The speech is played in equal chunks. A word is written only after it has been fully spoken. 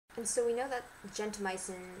And so we know that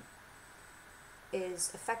gentamicin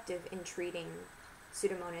is effective in treating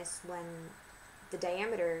Pseudomonas when the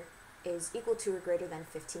diameter is equal to or greater than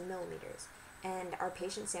 15 millimeters. And our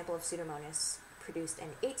patient sample of Pseudomonas produced an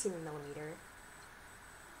 18 millimeter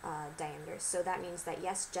diameter. So that means that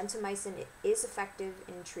yes, gentamicin is effective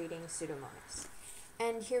in treating Pseudomonas.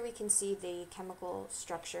 And here we can see the chemical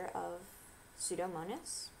structure of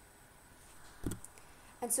Pseudomonas.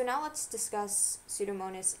 And so now let's discuss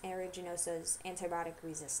Pseudomonas aeruginosa's antibiotic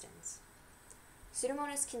resistance.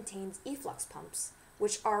 Pseudomonas contains efflux pumps,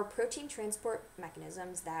 which are protein transport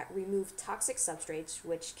mechanisms that remove toxic substrates,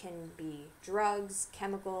 which can be drugs,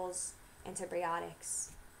 chemicals,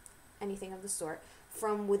 antibiotics, anything of the sort,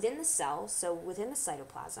 from within the cell, so within the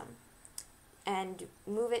cytoplasm, and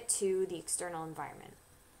move it to the external environment.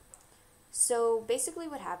 So basically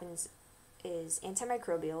what happens is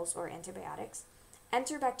antimicrobials, or antibiotics,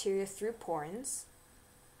 enter bacteria through porins,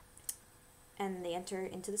 and they enter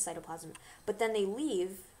into the cytoplasm, but then they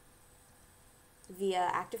leave via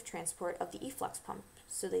active transport of the efflux pump,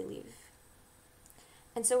 so they leave.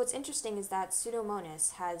 And so what's interesting is that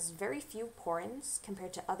Pseudomonas has very few porins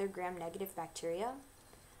compared to other gram-negative bacteria.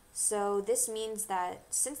 So this means that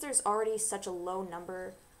since there's already such a low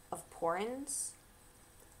number of porins,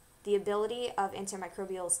 the ability of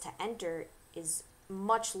antimicrobials to enter is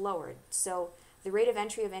much lowered. So the rate of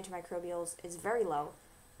entry of antimicrobials is very low,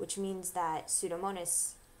 which means that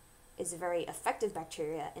Pseudomonas is a very effective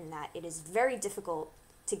bacteria in that it is very difficult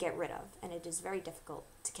to get rid of, and it is very difficult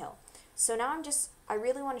to kill. So now I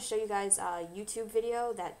really want to show you guys a YouTube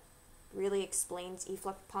video that really explains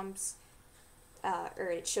efflux pumps,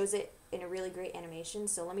 or it shows it in a really great animation.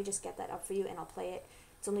 So let me just get that up for you and I'll play it.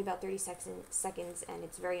 It's only about 30 seconds and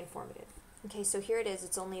it's very informative. Okay, so here it is.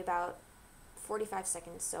 It's only about 45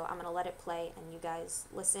 seconds, so I'm going to let it play and you guys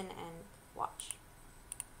listen and watch.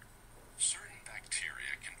 Certain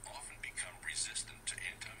bacteria can often become resistant to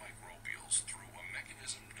antimicrobials through a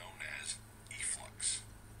mechanism known as efflux.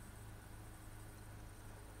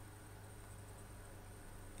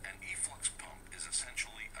 An efflux pump is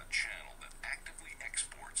essentially a channel that actively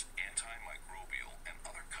exports antimicrobial and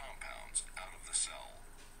other compounds out of the cell.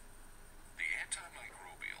 The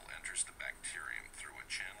antimicrobial enters the bacterium through a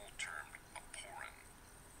channel termed a porin,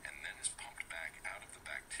 and then is pumped back out of the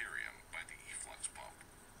bacterium by the efflux pump.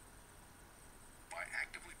 By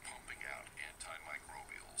actively pumping out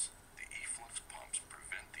antimicrobials, the efflux pumps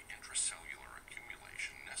prevent the intracellular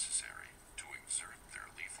accumulation necessary to exert their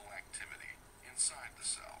lethal activity inside the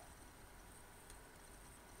cell.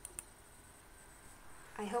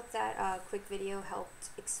 I hope that quick video helped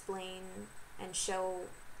explain and show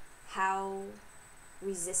how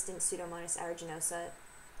resistant Pseudomonas aeruginosa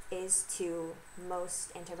is to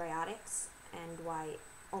most antibiotics and why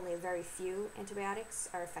only very few antibiotics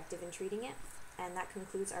are effective in treating it. And that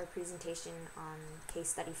concludes our presentation on case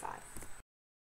study 5.